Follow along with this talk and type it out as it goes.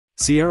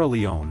Sierra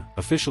Leone,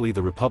 officially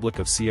the Republic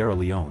of Sierra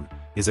Leone,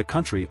 is a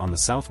country on the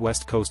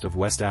southwest coast of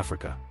West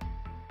Africa.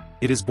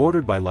 It is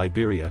bordered by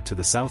Liberia to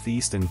the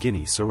southeast and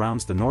Guinea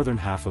surrounds the northern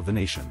half of the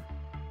nation.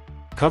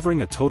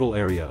 Covering a total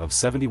area of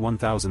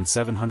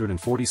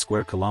 71,740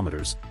 square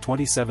kilometers,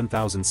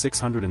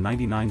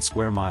 27,699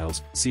 square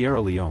miles, Sierra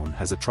Leone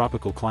has a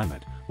tropical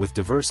climate, with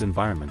diverse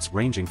environments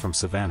ranging from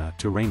savanna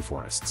to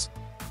rainforests.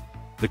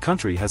 The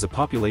country has a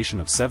population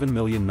of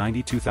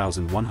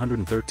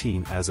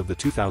 7,092,113 as of the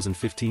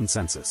 2015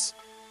 census.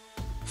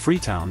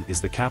 Freetown is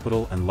the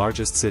capital and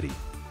largest city.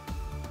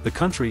 The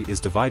country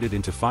is divided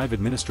into 5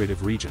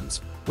 administrative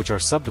regions, which are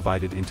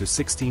subdivided into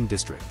 16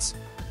 districts.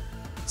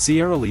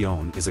 Sierra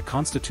Leone is a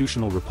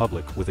constitutional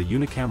republic with a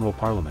unicameral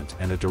parliament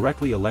and a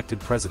directly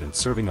elected president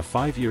serving a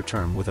 5-year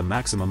term with a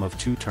maximum of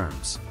 2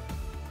 terms.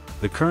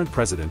 The current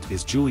president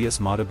is Julius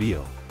Maada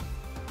Bio.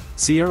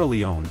 Sierra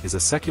Leone is a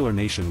secular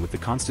nation with the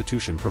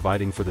constitution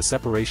providing for the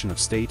separation of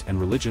state and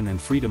religion and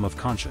freedom of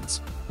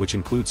conscience, which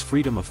includes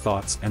freedom of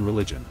thoughts and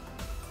religion.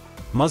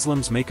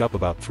 Muslims make up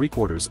about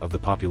 3/4 of the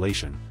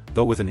population,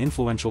 though with an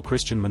influential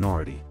Christian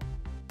minority.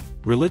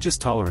 Religious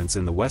tolerance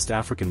in the West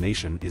African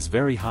nation is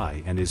very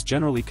high and is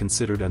generally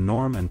considered a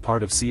norm and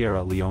part of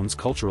Sierra Leone's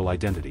cultural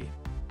identity.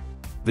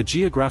 The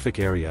geographic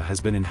area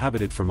has been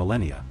inhabited for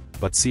millennia,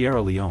 but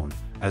Sierra Leone,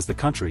 as the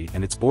country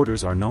and its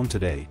borders are known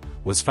today,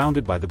 was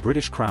founded by the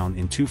British Crown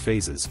in 2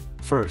 phases.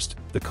 First,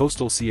 the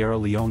coastal Sierra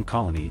Leone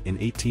colony in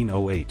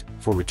 1808,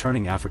 for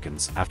returning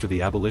Africans after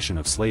the abolition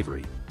of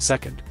slavery.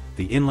 Second,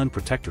 the Inland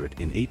Protectorate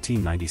in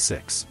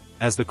 1896,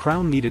 as the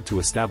Crown needed to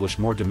establish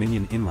more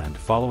dominion inland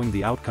following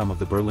the outcome of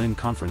the Berlin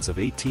Conference of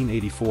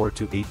 1884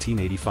 to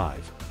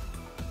 1885.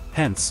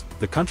 Hence,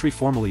 the country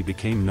formally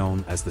became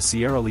known as the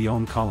Sierra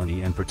Leone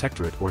Colony and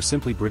Protectorate or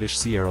simply British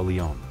Sierra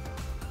Leone.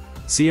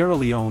 Sierra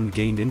Leone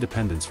gained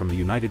independence from the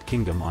United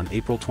Kingdom on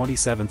April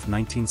 27,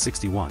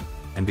 1961,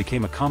 and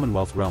became a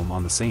Commonwealth realm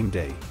on the same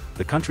day.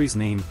 The country's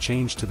name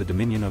changed to the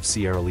Dominion of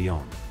Sierra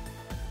Leone.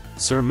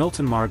 Sir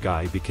Milton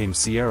Margai became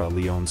Sierra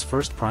Leone's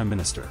first Prime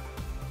Minister.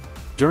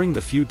 During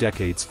the few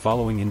decades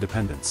following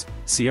independence,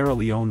 Sierra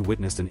Leone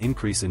witnessed an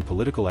increase in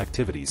political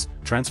activities,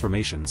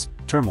 transformations,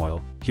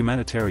 turmoil,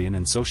 humanitarian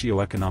and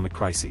socio-economic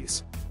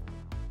crises.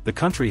 The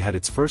country had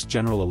its first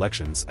general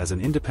elections as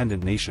an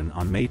independent nation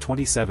on May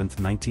 27,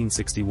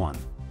 1961.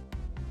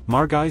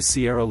 Margai's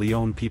Sierra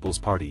Leone People's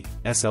Party,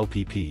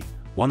 SLPP,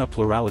 won a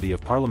plurality of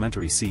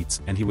parliamentary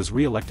seats and he was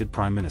re-elected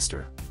Prime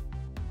Minister.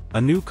 A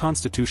new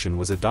constitution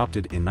was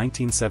adopted in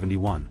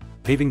 1971,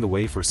 paving the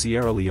way for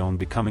Sierra Leone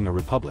becoming a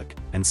republic,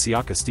 and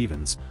Siaka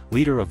Stevens,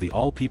 leader of the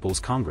All People's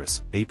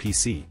Congress,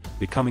 APC,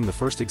 becoming the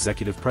first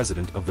executive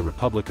president of the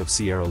Republic of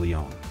Sierra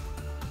Leone.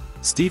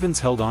 Stevens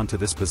held on to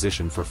this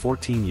position for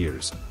 14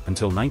 years,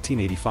 until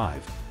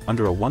 1985,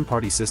 under a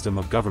one-party system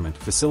of government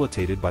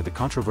facilitated by the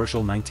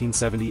controversial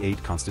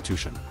 1978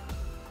 Constitution.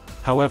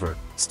 However,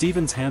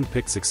 Stevens'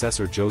 hand-picked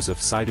successor Joseph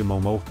Saidu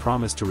Momoh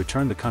promised to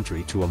return the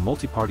country to a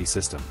multi-party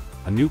system.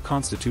 A new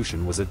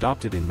constitution was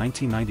adopted in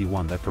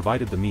 1991 that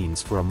provided the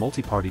means for a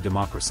multi-party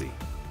democracy.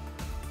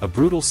 A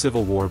brutal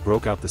civil war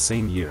broke out the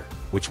same year,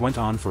 which went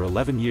on for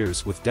 11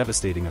 years with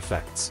devastating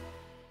effects.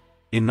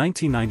 In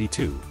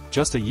 1992,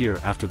 just a year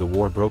after the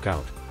war broke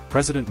out,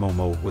 President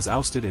Momoh was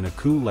ousted in a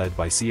coup led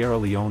by Sierra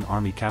Leone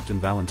Army Captain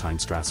Valentine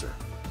Strasser.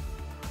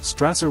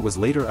 Strasser was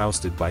later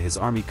ousted by his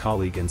army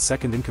colleague and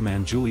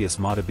second-in-command Julius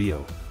Maada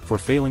Bio, for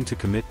failing to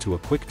commit to a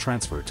quick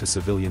transfer to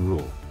civilian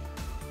rule.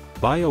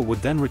 Bio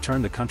would then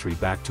return the country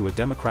back to a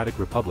democratic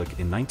republic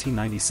in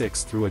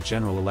 1996 through a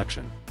general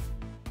election.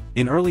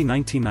 In early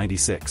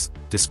 1996,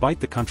 despite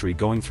the country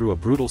going through a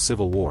brutal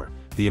civil war,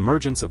 the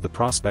emergence of the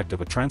prospect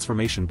of a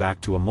transformation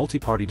back to a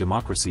multi-party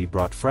democracy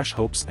brought fresh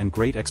hopes and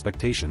great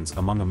expectations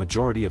among a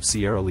majority of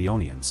Sierra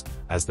Leoneans,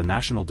 as the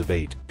national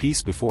debate,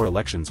 peace before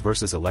elections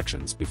versus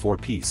elections before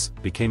peace,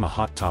 became a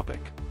hot topic.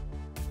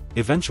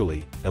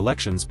 Eventually,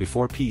 elections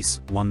before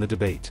peace won the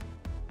debate.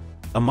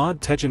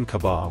 Ahmad Tejan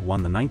Kaba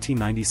won the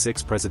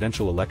 1996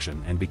 presidential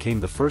election and became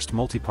the first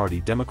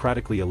multi-party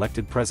democratically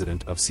elected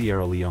president of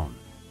Sierra Leone.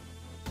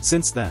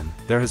 Since then,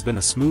 there has been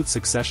a smooth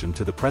succession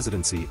to the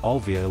presidency all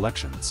via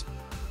elections.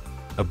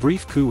 A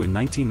brief coup in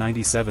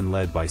 1997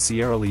 led by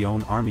Sierra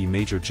Leone Army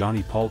Major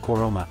Johnny Paul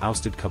Koroma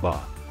ousted Kaba,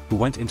 who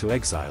went into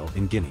exile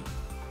in Guinea.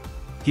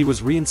 He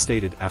was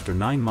reinstated after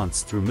 9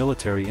 months through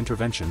military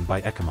intervention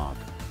by ECOMOG.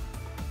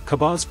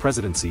 Kaba's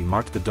presidency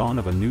marked the dawn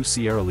of a new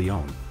Sierra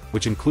Leone,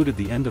 which included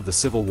the end of the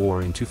Civil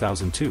War in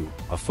 2002,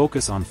 a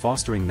focus on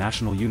fostering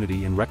national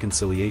unity and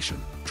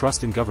reconciliation,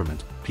 trust in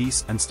government,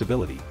 peace and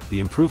stability, the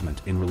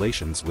improvement in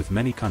relations with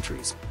many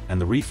countries, and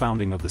the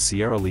refounding of the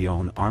Sierra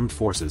Leone Armed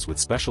Forces with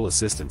special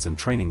assistance and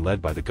training led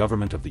by the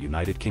government of the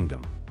United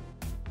Kingdom.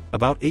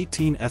 About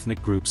 18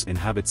 ethnic groups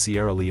inhabit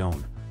Sierra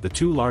Leone, the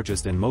 2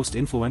 largest and most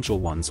influential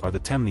ones are the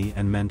Temne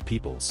and Mende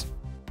peoples.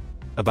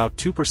 About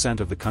 2%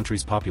 of the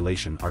country's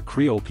population are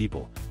Creole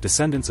people,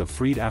 descendants of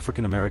freed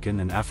African American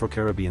and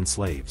Afro-Caribbean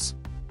slaves.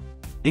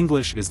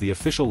 English is the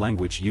official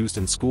language used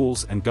in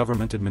schools and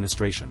government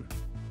administration.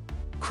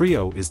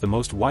 Creole is the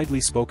most widely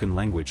spoken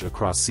language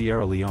across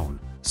Sierra Leone,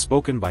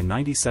 spoken by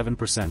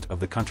 97% of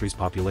the country's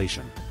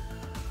population.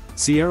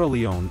 Sierra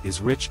Leone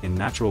is rich in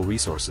natural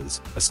resources,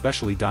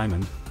 especially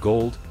diamond,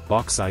 gold,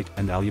 bauxite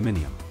and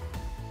aluminium.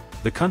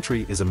 The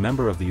country is a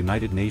member of the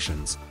United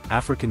Nations,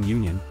 African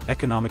Union,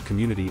 Economic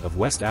Community of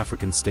West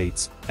African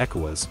States,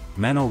 ECOWAS,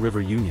 Mano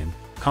River Union,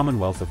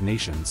 Commonwealth of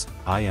Nations,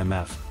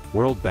 IMF,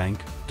 World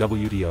Bank,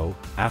 WTO,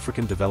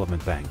 African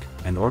Development Bank,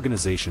 and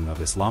Organization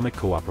of Islamic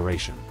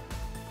Cooperation.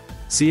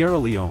 Sierra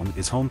Leone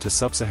is home to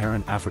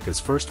Sub-Saharan Africa's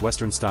first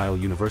Western-style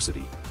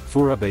university,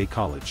 Fura Bay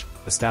College,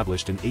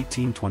 established in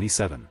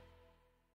 1827.